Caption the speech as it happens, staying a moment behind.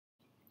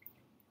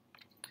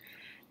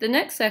The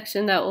next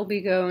section that we'll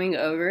be going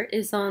over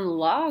is on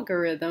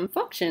logarithm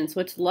functions,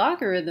 which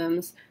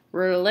logarithms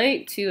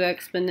relate to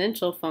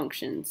exponential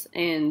functions,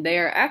 and they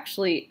are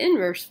actually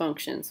inverse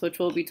functions, which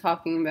we'll be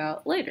talking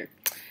about later.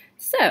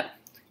 So,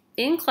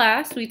 in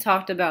class we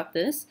talked about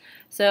this,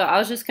 so I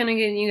was just going to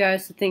get you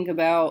guys to think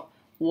about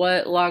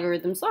what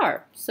logarithms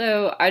are.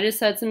 So I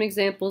just had some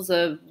examples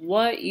of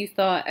what you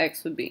thought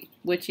x would be,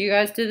 which you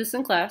guys did this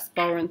in class,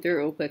 but I'll run through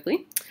it real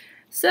quickly.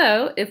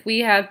 So if we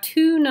have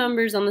two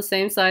numbers on the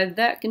same side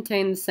that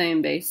contain the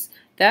same base,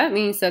 that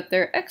means that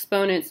their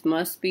exponents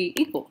must be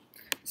equal.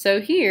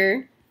 So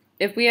here,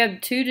 if we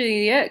have 2 to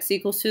the x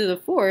equals 2 to the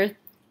fourth,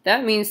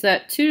 that means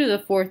that 2 to the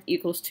fourth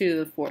equals 2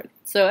 to the fourth.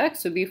 So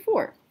x would be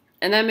 4.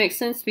 And that makes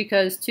sense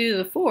because 2 to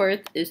the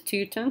fourth is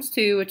 2 times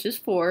 2, which is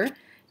 4,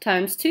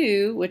 times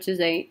 2, which is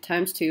 8,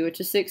 times 2, which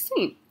is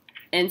 16.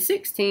 And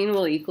 16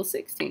 will equal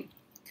 16.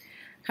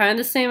 Kind of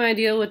the same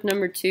idea with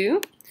number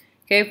 2.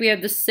 Okay, if we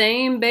have the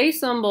same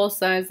base on both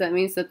sides, that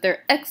means that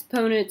their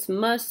exponents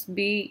must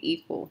be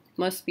equal.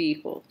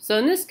 So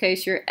in this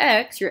case, your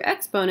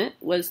exponent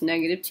was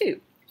negative 2.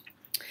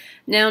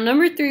 Now,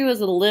 number 3 was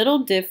a little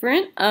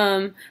different.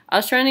 I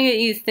was trying to get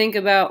you to think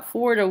about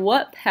 4 to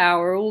what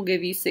power will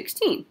give you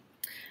 16.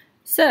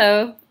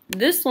 So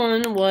this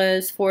one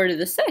was 4 to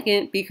the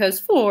second because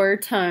 4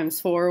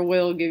 times 4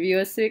 will give you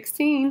a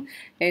 16.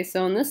 Okay,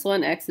 so in this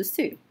one, x is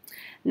 2.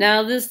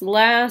 Now this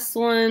last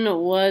one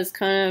was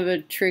kind of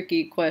a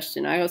tricky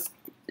question. It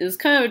was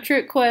kind of a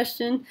trick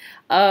question.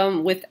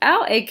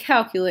 Without a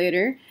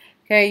calculator,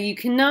 okay, you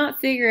cannot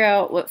figure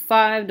out what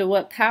 5 to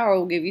what power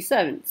will give you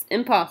 7. It's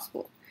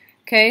impossible.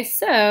 Okay,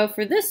 so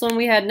for this one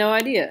we had no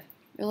idea.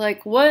 You're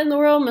like, what in the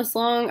world, Miss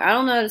Long? I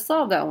don't know how to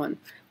solve that one.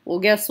 Well,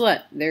 guess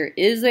what? There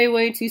is a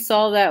way to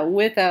solve that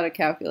without a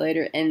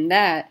calculator, and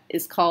that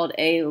is called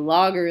a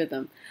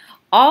logarithm.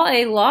 All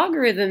a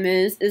logarithm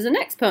is an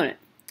exponent.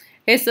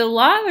 Okay, so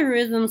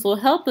logarithms will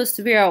help us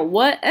to figure out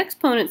what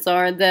exponents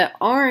are that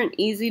aren't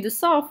easy to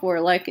solve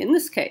for, like in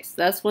this case.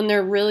 That's when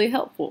they're really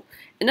helpful.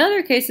 In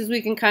other cases,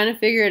 we can kind of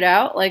figure it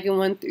out, like in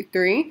 1 through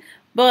 3,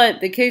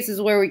 but the cases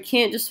where we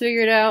can't just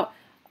figure it out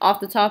off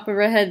the top of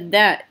our head,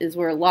 that is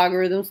where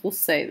logarithms will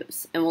save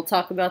us, and we'll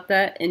talk about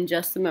that in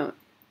just a moment.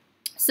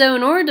 So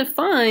in order to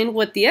find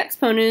what the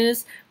exponent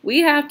is, we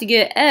have to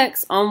get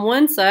x on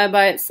one side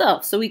by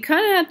itself. So we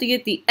kind of have to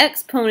get the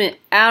exponent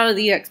out of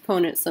the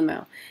exponent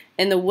somehow.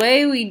 And the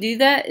way we do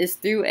that is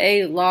through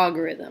a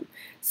logarithm.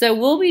 So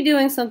we'll be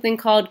doing something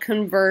called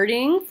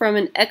converting from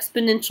an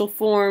exponential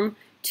form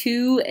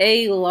to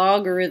a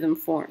logarithm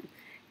form.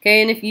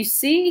 Okay, and if you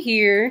see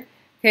here,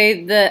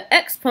 okay, the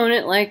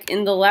exponent, like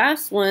in the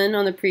last one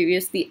on the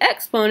previous, the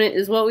exponent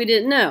is what we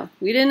didn't know.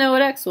 We didn't know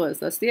what x was.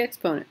 That's the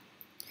exponent.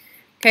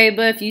 Okay,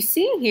 but if you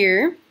see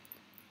here,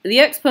 the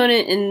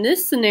exponent in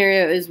this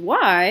scenario is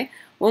y.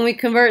 When we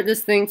convert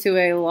this thing to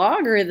a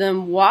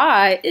logarithm,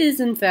 y is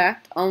in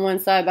fact on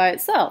one side by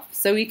itself.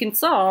 So we can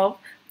solve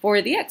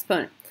for the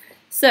exponent.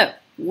 So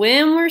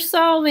when we're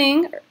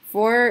solving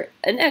for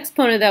an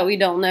exponent that we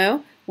don't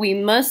know, we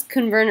must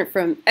convert it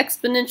from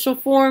exponential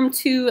form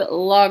to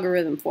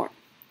logarithm form.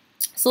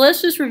 So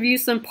let's just review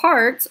some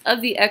parts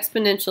of the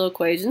exponential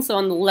equation. So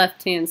on the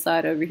left-hand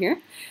side over here.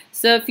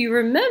 So if you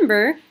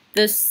remember,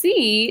 the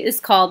c is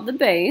called the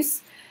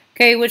base.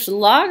 Okay, which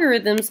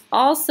logarithms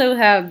also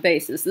have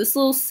bases. This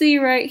little c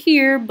right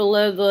here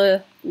below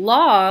the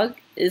log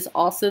is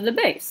also the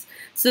base.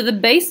 So the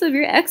base of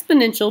your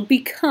exponential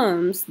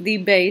becomes the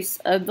base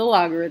of the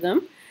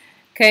logarithm.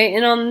 Okay,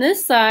 and on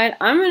this side,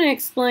 I'm going to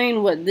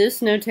explain what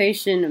this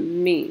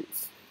notation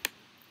means.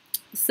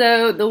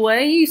 So the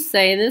way you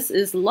say this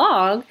is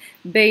log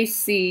base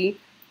c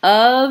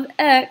of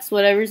x,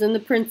 whatever's in the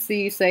parentheses,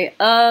 you say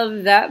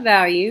of that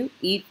value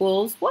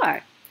equals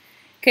y.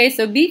 Okay,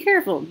 so be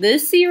careful.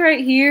 This c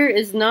right here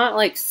is not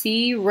like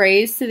c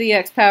raised to the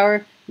x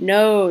power.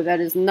 No, that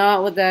is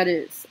not what that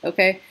is.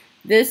 Okay,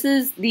 this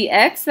is the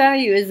x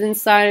value is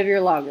inside of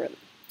your logarithm.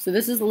 So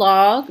this is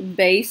log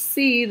base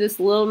c, this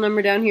little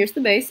number down here is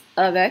the base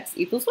of x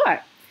equals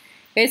y.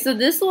 Okay, so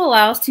this will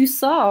allow us to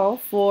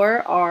solve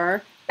for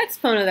our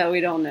exponent that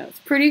we don't know. It's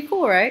pretty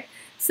cool, right?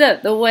 So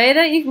the way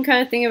that you can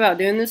kind of think about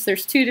doing this,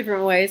 there's two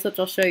different ways, which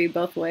I'll show you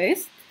both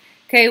ways.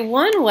 Okay,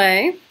 one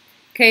way,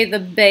 okay, the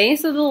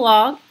base of the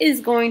log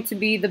is going to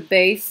be the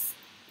base,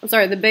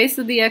 the base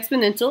of the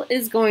exponential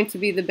is going to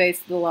be the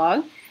base of the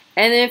log.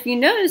 And then if you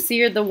notice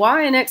here, the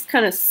y and x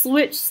kind of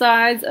switch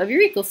sides of your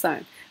equal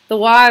sign. The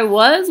y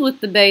was with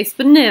the base,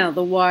 but now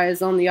the y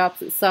is on the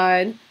opposite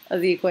side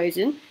of the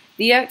equation.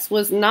 The x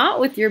was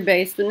not with your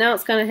base, but now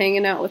it's kind of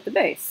hanging out with the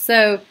base.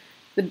 So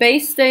the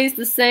base stays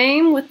the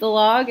same with the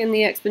log and the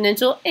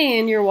exponential,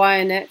 and your y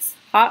and x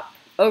hop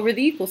over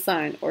the equal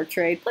sign or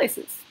trade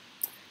places.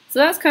 So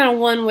that's kind of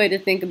one way to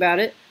think about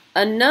it.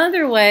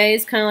 Another way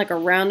is kind of like a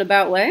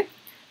roundabout way.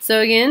 So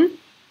again,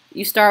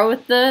 you start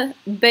with the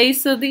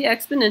base of the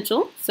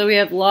exponential. So we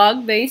have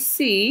log base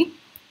c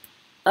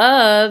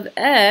of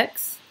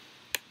x,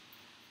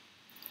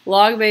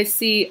 log base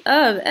c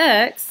of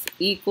x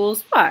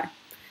equals y.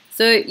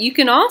 So you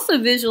can also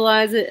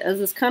visualize it as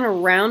this kind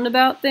of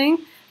roundabout thing.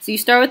 So you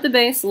start with the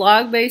base,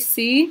 log base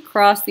c,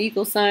 cross the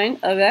equal sign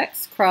of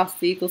x, cross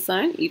the equal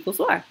sign equals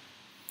y.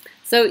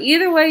 So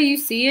either way you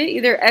see it,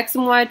 either x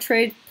and y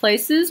trade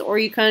places, or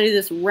you kind of do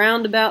this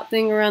roundabout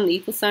thing around the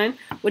equal sign.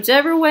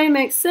 Whichever way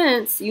makes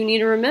sense, you need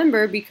to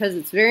remember, because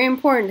it's very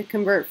important to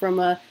convert from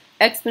a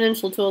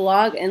exponential to a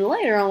log, and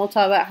later on we'll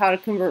talk about how to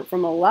convert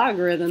from a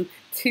logarithm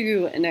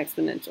to an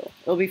exponential.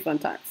 It'll be fun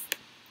times.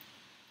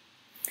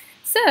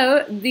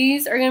 So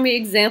these are going to be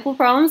example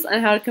problems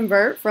on how to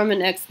convert from an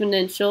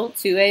exponential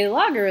to a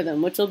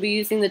logarithm, which will be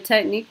using the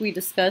technique we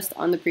discussed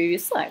on the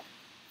previous slide.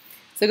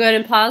 So go ahead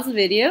and pause the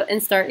video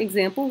and start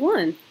example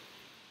 1,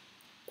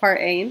 part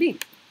A and B.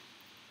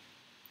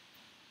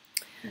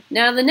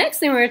 Now the next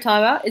thing we're going to talk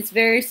about is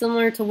very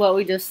similar to what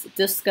we just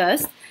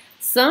discussed.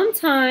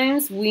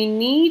 Sometimes we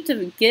need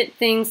to get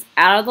things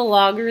out of the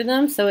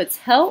logarithm, so it's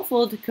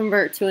helpful to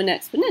convert to an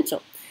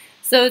exponential.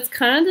 So it's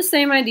kind of the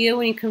same idea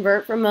when you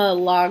convert from a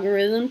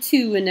logarithm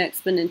to an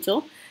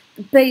exponential.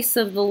 The base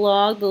of the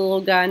log, the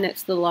little guy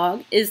next to the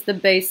log, is the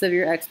base of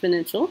your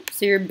exponential.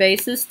 So your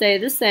bases stay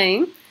the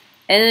same.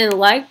 And then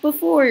like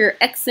before, your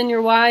x and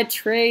your y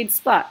trade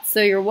spots.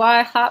 So your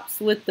y hops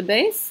with the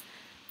base,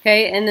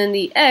 okay, and then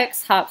the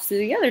x hops to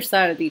the other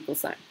side of the equal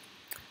sign.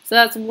 So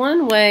that's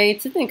one way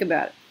to think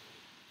about it.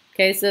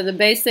 Okay, so the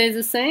base stays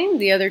the same,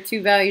 the other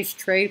two values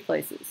trade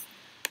places.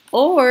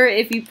 Or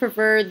if you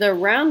prefer the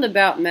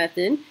roundabout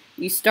method,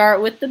 you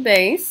start with the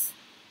base.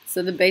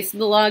 So the base of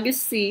the log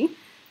is c.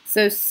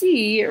 So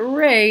c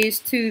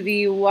raised to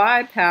the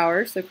y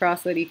power, so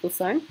cross that equal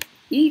sign,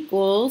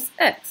 equals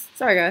x.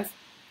 Sorry guys.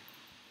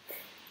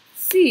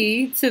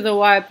 C to the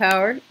y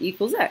power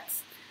equals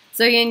x.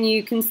 So again,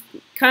 you can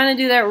kind of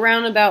do that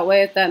roundabout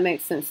way if that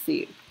makes sense to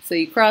you. So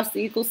you cross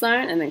the equal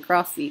sign and then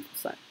cross the equal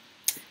sign.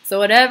 So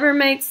whatever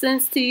makes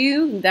sense to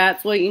you,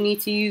 that's what you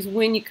need to use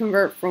when you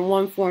convert from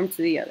one form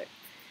to the other.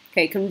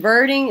 Okay,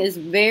 converting is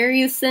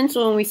very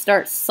essential when we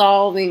start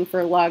solving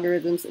for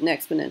logarithms and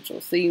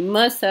exponentials. So you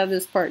must have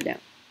this part down.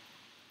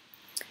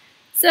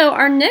 So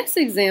our next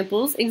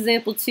examples,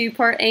 example 2,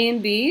 part A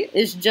and B,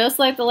 is just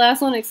like the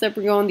last one, except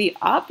we're going the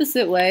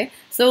opposite way.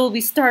 So we'll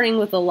be starting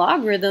with a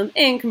logarithm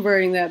and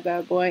converting that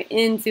bad boy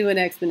into an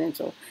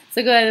exponential.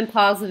 So go ahead and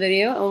pause the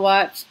video and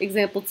watch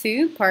example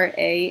 2, part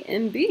A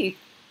and B.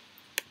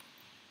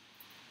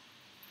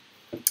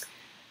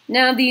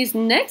 Now these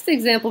next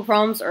example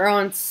problems are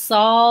on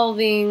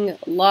solving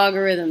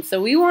logarithms. So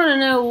we want to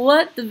know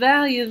what the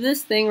value of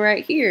this thing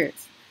right here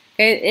is.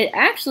 Okay, it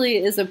actually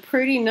is a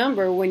pretty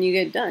number when you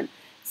get done.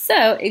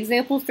 So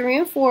example 3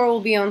 and 4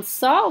 will be on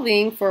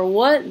solving for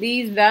what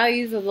these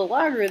values of the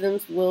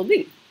logarithms will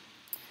be.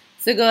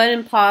 So go ahead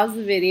and pause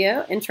the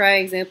video and try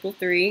example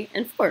 3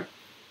 and 4.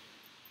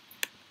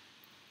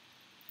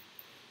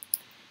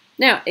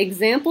 Now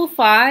example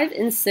 5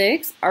 and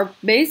 6 are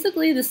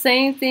basically the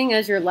same thing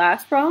as your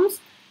last problems.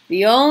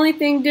 The only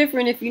thing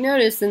different, if you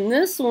notice, in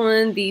this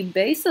one, the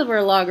base of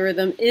our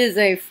logarithm is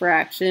a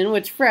fraction,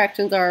 which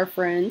fractions are our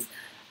friends.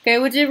 Okay,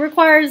 which it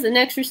requires an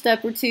extra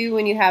step or two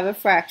when you have a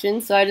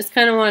fraction. So I just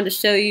kind of wanted to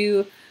show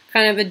you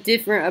kind of a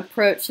different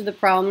approach to the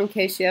problem in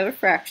case you have a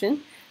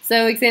fraction.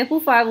 So example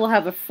 5 will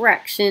have a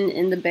fraction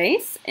in the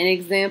base, and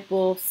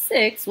example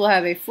 6 will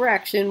have a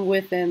fraction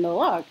within the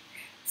log.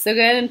 So go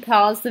ahead and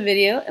pause the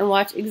video and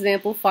watch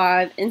example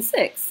 5 and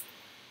 6.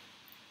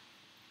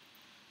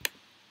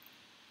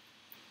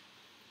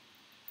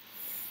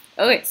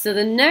 Okay, so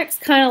the next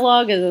kind of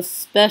log is a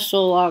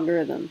special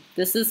logarithm.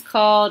 This is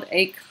called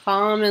a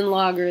common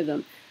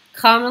logarithm.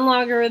 Common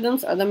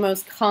logarithms are the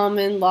most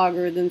common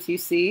logarithms you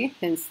see,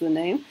 hence the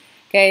name.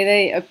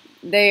 Okay,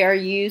 they are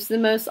used the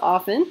most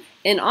often,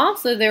 and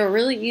also they're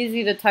really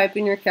easy to type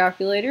in your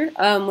calculator,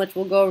 which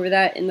we'll go over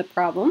that in the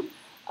problem.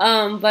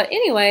 But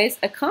anyways,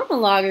 a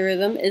common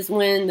logarithm is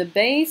when the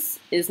base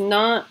is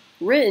not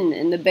written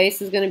and the base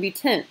is going to be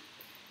 10.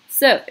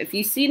 So if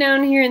you see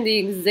down here in the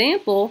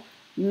example,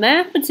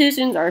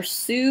 mathematicians are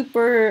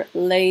super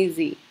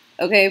lazy.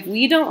 Okay, if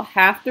we don't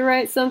have to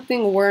write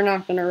something, we're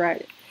not going to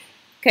write it.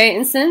 Okay,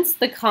 and since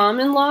the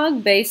common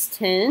log, base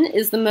 10,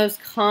 is the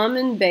most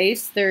common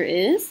base there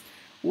is,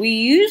 we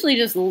usually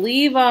just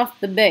leave off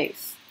the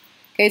base.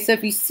 Okay, so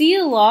if you see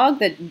a log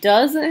that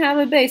doesn't have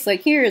a base,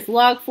 like here it's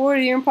log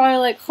 40, you're probably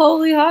like,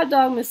 holy hot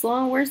dog, Miss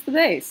Long, where's the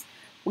base?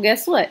 Well,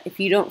 guess what? If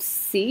you don't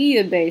see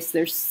a base,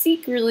 there's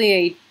secretly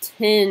a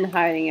 10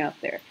 hiding out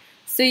there.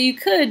 So you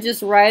could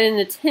just write in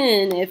a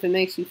 10 if it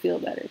makes you feel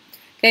better.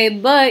 Okay,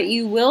 but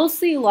you will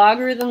see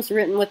logarithms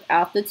written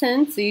without the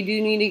 10, so you do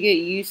need to get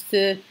used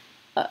to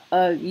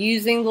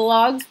using the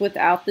logs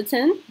without the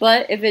 10.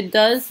 But if it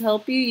does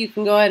help you, you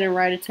can go ahead and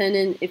write a 10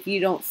 in if you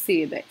don't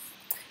see a base.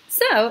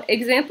 So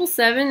example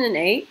 7 and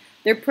 8,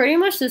 they're pretty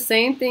much the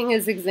same thing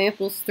as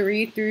examples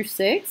 3 through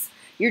 6.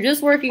 You're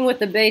just working with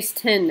the base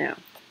 10 now.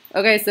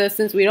 Okay, so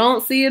since we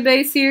don't see a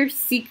base here,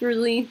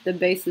 secretly the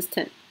base is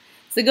 10.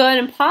 So go ahead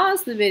and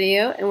pause the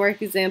video and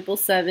work example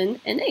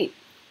 7 and 8.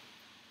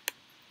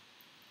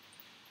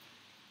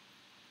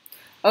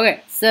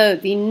 Okay, so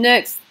the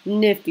next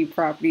nifty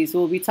properties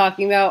we'll be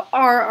talking about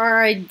are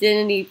our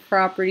identity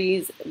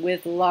properties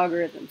with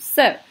logarithms.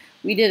 So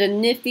We did a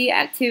nifty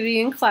activity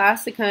in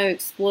class to kind of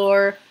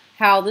explore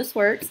how this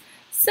works.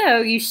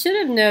 So you should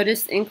have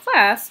noticed in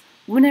class,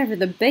 whenever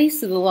the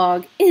base of the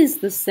log is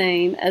the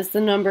same as the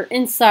number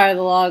inside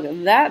the log,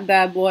 that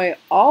bad boy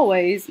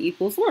always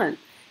equals 1.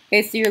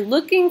 Okay, so you're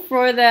looking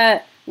for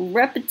that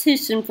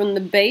repetition from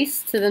the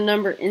base to the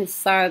number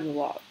inside the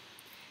log.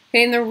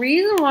 Okay, and the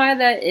reason why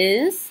that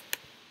is,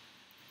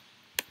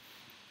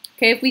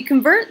 okay, if we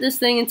convert this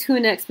thing into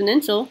an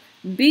exponential,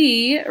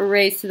 b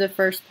raised to the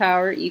first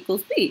power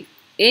equals b.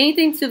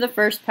 Anything to the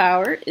first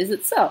power is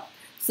itself.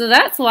 So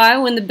that's why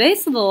when the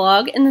base of the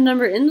log and the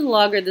number in the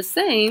log are the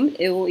same,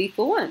 it will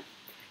equal 1.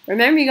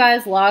 Remember, you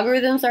guys,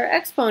 logarithms are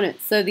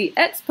exponents. So the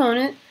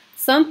exponent,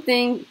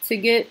 something to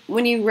get,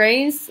 when you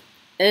raise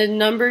a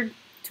number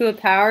to a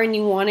power and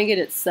you want to get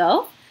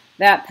itself,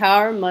 that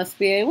power must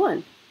be a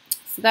 1.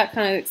 So that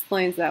kind of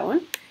explains that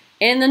one.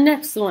 And the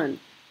next one,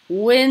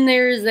 when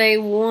there's a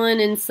 1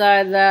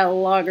 inside that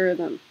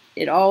logarithm,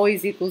 it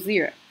always equals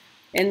 0.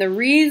 And the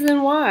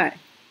reason why,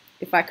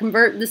 if I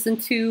convert this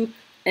into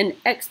an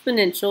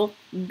exponential,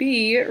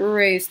 b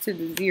raised to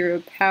the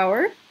 0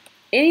 power,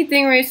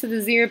 anything raised to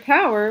the 0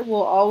 power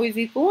will always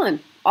equal 1.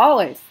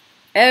 Always.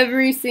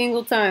 Every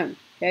single time.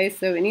 Okay,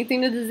 so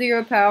anything to the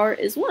 0 power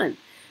is 1.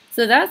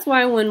 So that's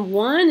why when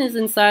 1 is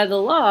inside the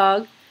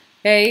log,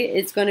 okay,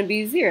 it's going to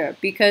be 0,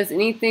 because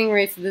anything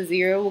raised to the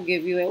 0 will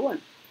give you a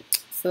 1.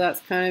 So that's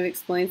kind of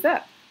explains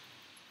that.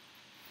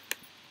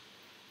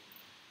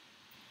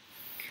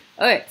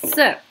 Okay,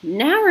 so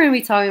now we're going to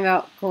be talking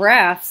about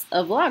graphs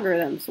of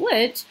logarithms,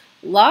 which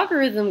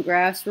logarithm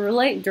graphs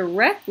relate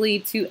directly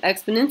to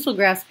exponential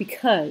graphs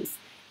because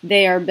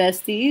they are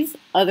besties,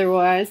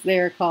 otherwise they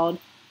are called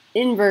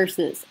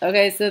inverses.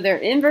 Okay, so they're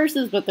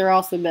inverses, but they're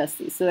also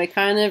besties, so they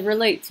kind of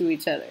relate to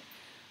each other.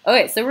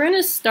 Okay, so we're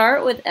going to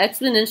start with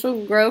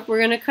exponential growth. We're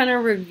going to kind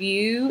of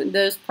review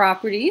those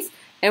properties,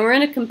 and we're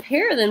going to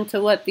compare them to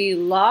what the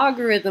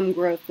logarithm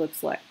growth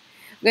looks like.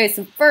 Okay,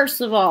 so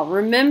first of all,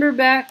 remember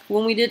back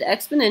when we did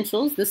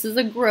exponentials, this is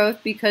a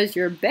growth because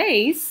your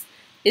base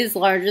is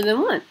larger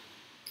than 1.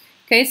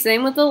 Okay,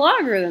 same with the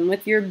logarithm.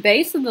 If your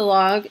base of the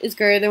log is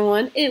greater than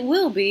 1, it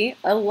will be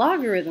a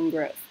logarithm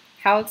growth.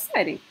 How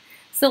exciting.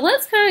 So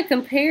let's kind of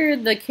compare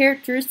the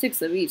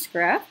characteristics of each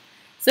graph.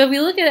 So if we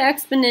look at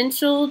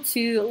exponential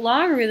to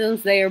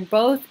logarithms, they are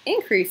both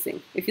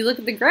increasing. If you look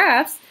at the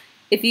graphs,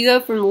 if you go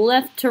from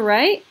left to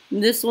right,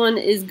 this one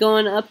is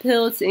going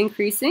uphill, it's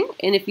increasing.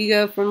 And if you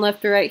go from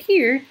left to right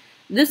here,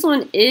 this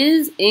one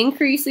is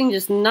increasing,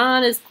 just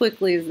not as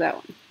quickly as that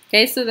one.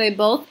 Okay, so they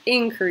both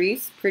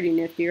increase. Pretty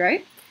nifty,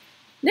 right?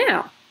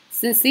 Now,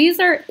 since these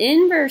are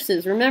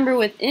inverses, remember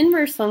with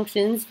inverse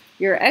functions,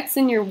 your x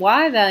and your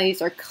y values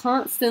are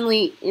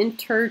constantly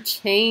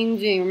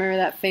interchanging. Remember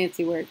that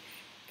fancy word.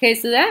 Okay,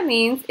 so that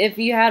means if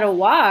you had a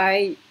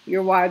y,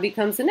 your y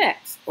becomes an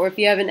x. Or if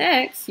you have an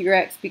x, your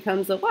x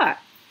becomes a y.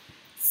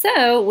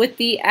 So with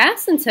the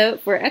asymptote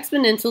for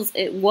exponentials,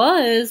 it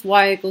was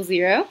y equals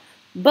 0.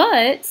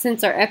 But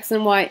since our x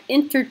and y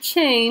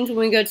interchange, when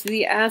we go to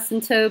the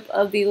asymptote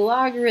of the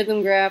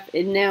logarithm graph,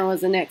 it now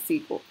is an x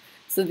equal.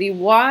 So the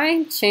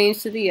y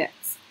changed to the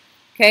x.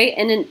 Okay,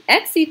 and an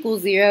x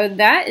equals 0,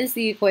 that is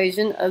the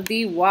equation of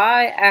the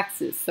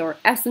y-axis. So our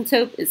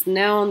asymptote is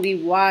now on the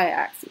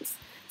y-axis.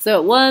 So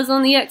it was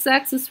on the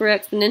x-axis for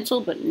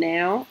exponential, but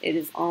now it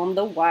is on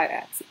the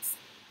y-axis.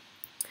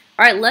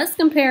 All right, let's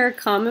compare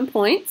common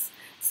points.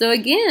 So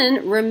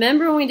again,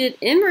 remember when we did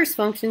inverse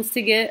functions,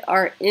 to get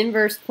our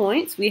inverse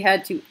points, we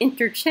had to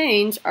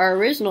interchange our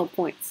original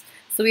points.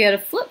 So we had to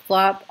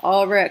flip-flop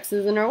all of our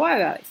x's and our y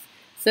values.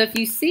 So if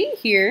you see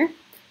here,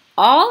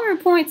 all our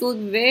points look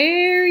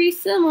very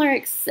similar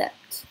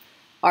except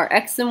our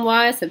x and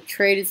y's have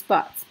traded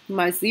spots.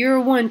 My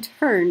 0, 1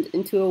 turned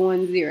into a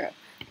 1, 0.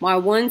 My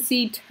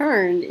 1c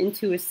turned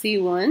into a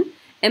c1,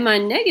 and my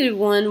negative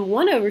 1,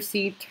 1 over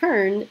c,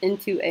 turned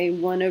into a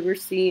 1 over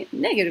c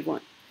negative 1.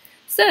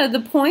 So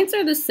the points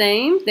are the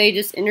same, they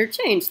just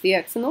interchange the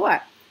x and the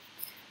y.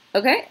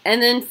 Okay,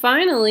 and then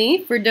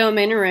finally, for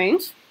domain and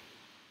range,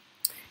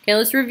 okay,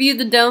 let's review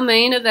the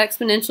domain of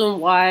exponential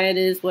and why it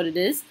is what it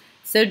is.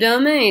 So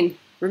domain,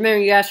 remember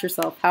you ask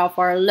yourself, how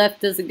far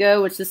left does it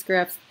go, which this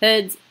graph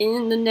heads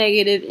in the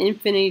negative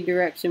infinity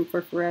direction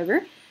for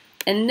forever.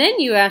 And then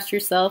you ask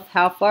yourself,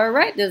 how far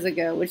right does it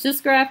go? Which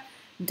this graph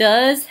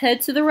does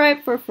head to the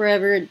right for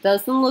forever. It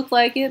doesn't look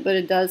like it, but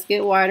it does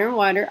get wider and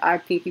wider, I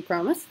pinky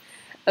promise.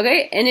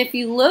 Okay, and if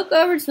you look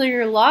over to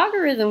your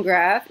logarithm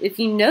graph, if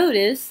you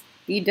notice,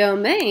 the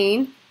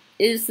domain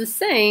is the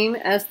same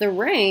as the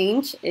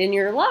range in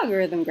your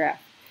logarithm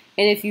graph.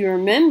 And if you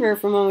remember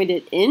from when we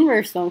did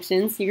inverse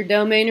functions, your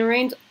domain and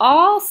range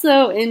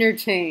also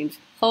interchange.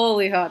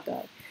 Holy hot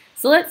dog.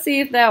 So let's see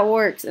if that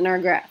works in our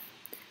graph.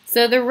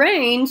 So the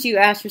range, you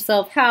ask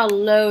yourself, how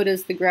low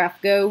does the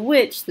graph go?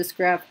 Which this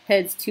graph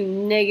heads to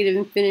negative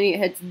infinity. It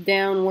heads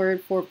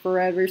downward for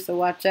forever, so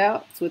watch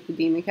out. It's with the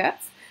demon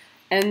cats.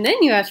 And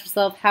then you ask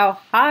yourself, how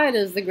high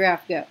does the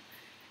graph go?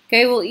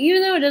 Okay, well,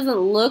 even though it doesn't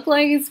look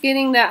like it's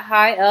getting that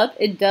high up,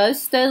 it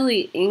does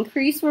steadily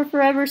increase for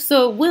forever,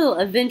 so it will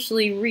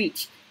eventually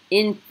reach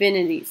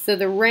infinity. So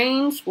the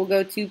range will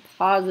go to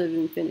positive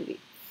infinity.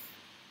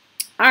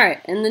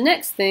 Alright, and the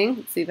next thing,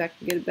 let's see if I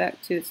can get it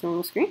back to its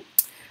normal screen.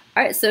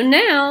 Alright, so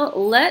now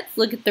let's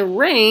look at the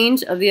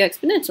range of the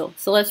exponential.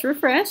 So let's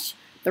refresh.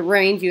 The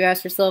range, you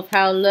ask yourself,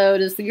 how low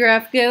does the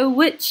graph go?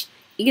 Which,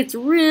 it gets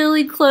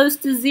really close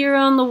to 0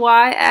 on the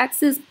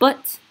y-axis,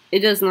 but it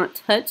does not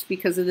touch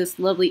because of this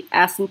lovely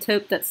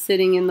asymptote that's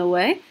sitting in the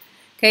way.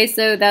 Okay,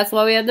 so that's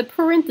why we have the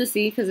parenthesis,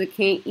 because it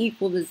can't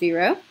equal to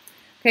 0.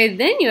 Okay,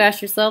 then you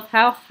ask yourself,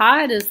 how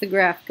high does the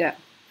graph go?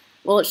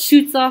 Well, it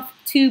shoots off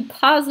to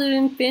positive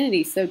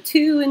infinity, so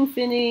to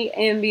infinity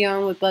and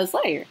beyond with Buzz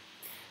Lightyear.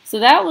 So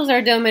that was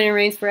our domain and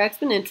range for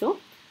exponential.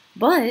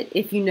 But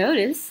if you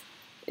notice,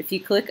 if you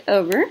click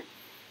over,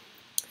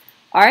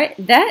 alright,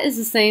 that is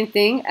the same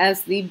thing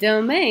as the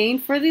domain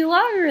for the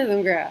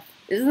logarithm graph.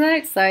 Isn't that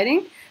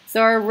exciting?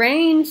 So our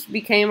range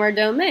became our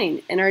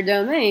domain, and our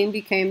domain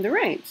became the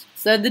range.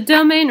 So the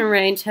domain and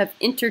range have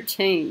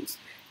interchanged.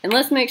 And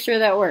let's make sure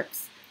that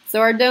works.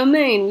 So our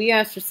domain, we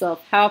asked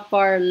ourselves, how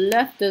far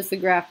left does the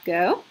graph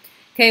go?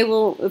 Okay,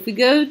 well, if we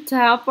go to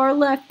how far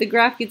left, the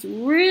graph gets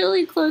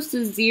really close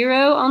to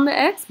 0 on the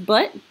x,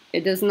 but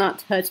it does not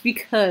touch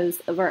because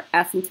of our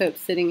asymptote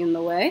sitting in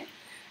the way.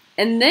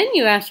 And then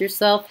you ask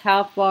yourself,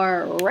 how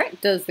far right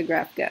does the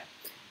graph go?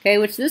 Okay,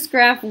 which this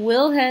graph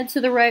will head to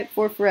the right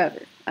for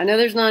forever. I know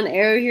there's not an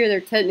arrow here, there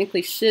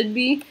technically should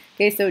be.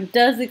 Okay, so it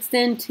does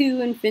extend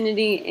to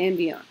infinity and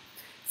beyond.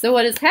 So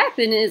what has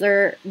happened is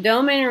our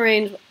domain and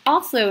range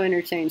also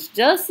interchanged,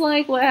 just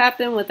like what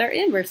happened with our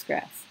inverse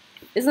graphs.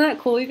 Isn't that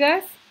cool, you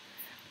guys?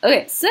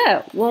 Okay,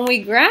 so when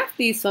we graph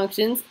these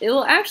functions, it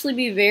will actually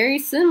be very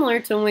similar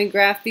to when we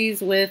graph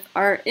these with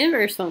our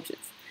inverse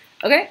functions.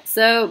 Okay,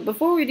 so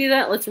before we do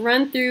that, let's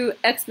run through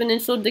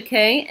exponential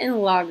decay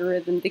and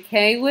logarithm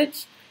decay,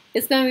 which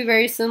is going to be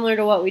very similar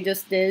to what we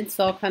just did,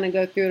 so I'll kind of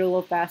go through it a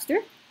little faster.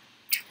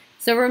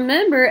 So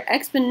remember,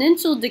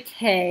 exponential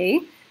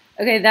decay,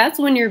 okay, that's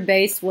when your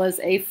base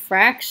was a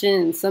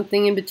fraction,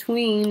 something in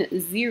between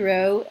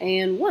 0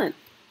 and 1.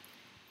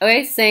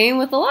 Okay, same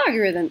with the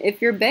logarithm.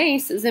 If your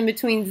base is in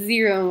between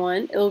 0 and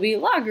 1, it will be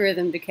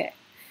logarithm decay.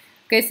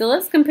 Okay, so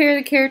let's compare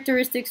the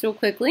characteristics real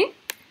quickly.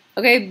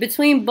 Okay,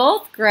 between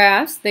both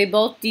graphs, they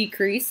both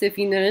decrease. If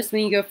you notice,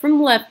 when you go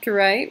from left to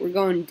right, we're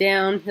going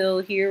downhill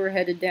here, we're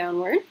headed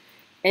downward.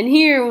 And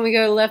here, when we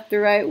go left to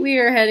right, we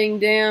are heading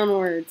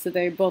downward, so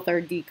they both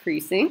are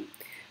decreasing.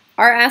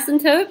 Our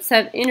asymptotes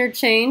have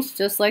interchanged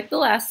just like the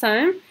last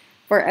time.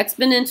 For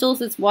exponentials,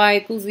 it's y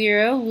equals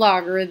 0.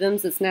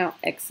 Logarithms, it's now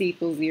x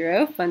equals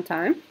 0. Fun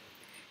time.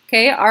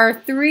 Okay, our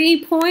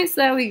 3 points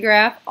that we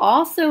graph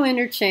also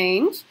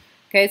interchange.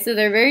 Okay, so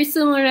they're very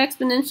similar to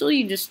exponential.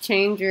 You just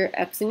change your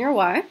x and your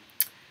y.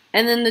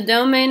 And then the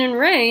domain and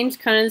range,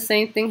 kind of the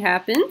same thing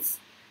happens.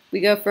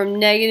 We go from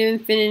negative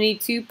infinity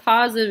to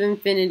positive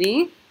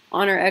infinity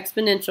on our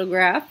exponential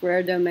graph for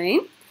our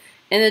domain.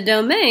 And the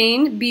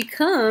domain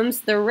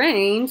becomes the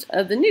range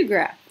of the new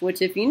graph,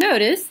 which if you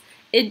notice,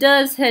 it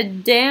does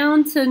head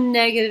down to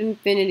negative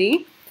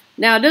infinity.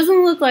 Now, it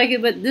doesn't look like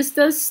it, but this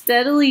does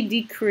steadily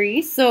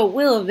decrease, so it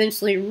will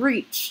eventually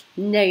reach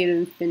negative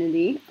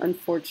infinity,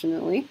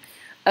 unfortunately.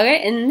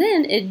 Okay, and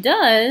then it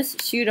does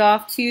shoot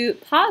off to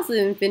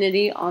positive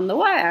infinity on the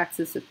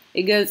y-axis.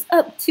 It goes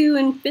up to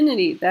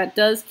infinity. That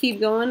does keep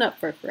going up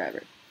for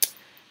forever.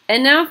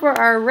 And now for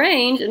our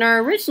range in our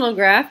original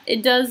graph,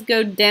 it does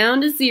go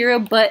down to 0,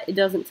 but it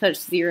doesn't touch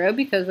 0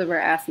 because of our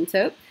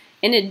asymptote.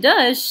 And it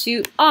does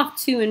shoot off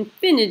to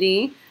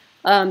infinity.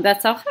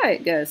 That's how high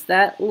it goes.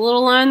 That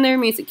little line there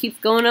means it keeps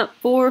going up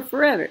for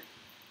forever.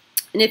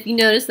 And if you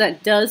notice,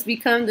 that does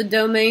become the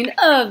domain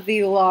of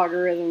the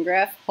logarithm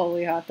graph.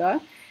 Holy hot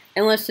dog.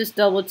 And let's just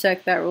double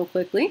check that real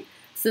quickly.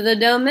 So the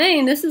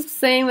domain, this is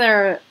saying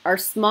that our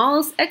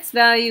smallest x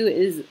value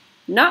is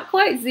not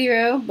quite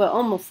 0, but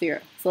almost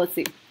 0. So let's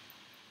see.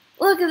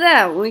 Look at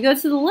that. When we go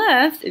to the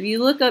left, if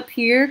you look up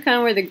here, kind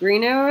of where the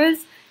green arrow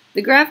is,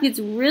 the graph gets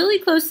really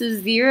close to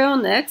 0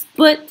 on the x,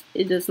 but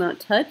it does not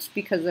touch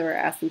because of our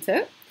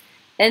asymptote.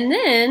 And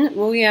then,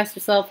 when we ask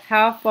ourselves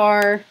how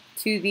far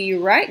to the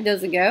right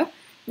does it go,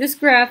 this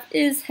graph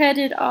is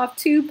headed off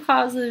to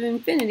positive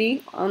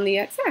infinity on the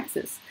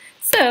x-axis.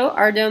 So,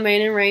 our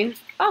domain and range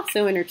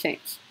also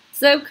interchange.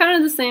 So, kind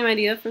of the same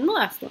idea from the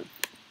last one.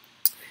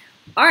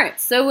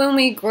 Alright, so when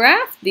we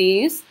graph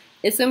these,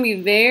 it's going to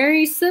be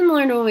very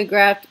similar to when we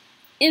graphed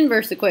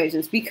inverse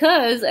equations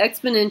because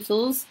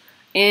exponentials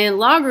and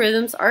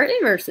logarithms are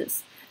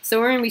inverses. So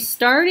we're going to be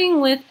starting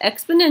with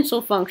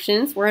exponential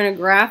functions. We're going to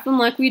graph them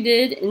like we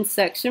did in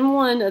section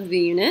 1 of the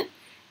unit.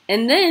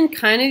 And then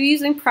kind of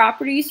using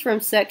properties from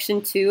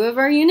section 2 of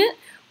our unit,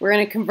 we're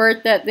going to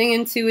convert that thing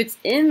into its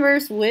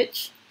inverse,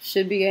 which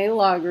should be a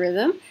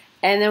logarithm.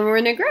 And then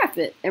we're going to graph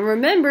it. And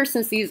remember,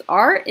 since these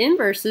are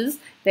inverses,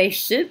 they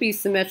should be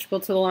symmetrical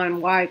to the line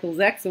y equals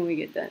x when we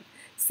get done.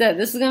 So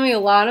this is going to be a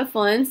lot of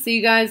fun. So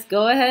you guys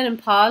go ahead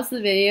and pause the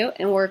video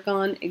and work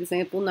on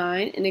example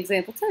 9 and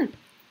example 10.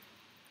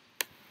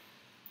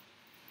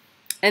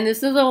 And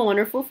this is a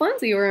wonderful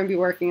funsy we're going to be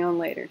working on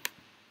later.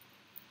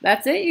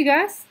 That's it, you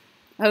guys.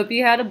 Hope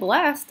you had a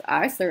blast.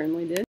 I certainly did.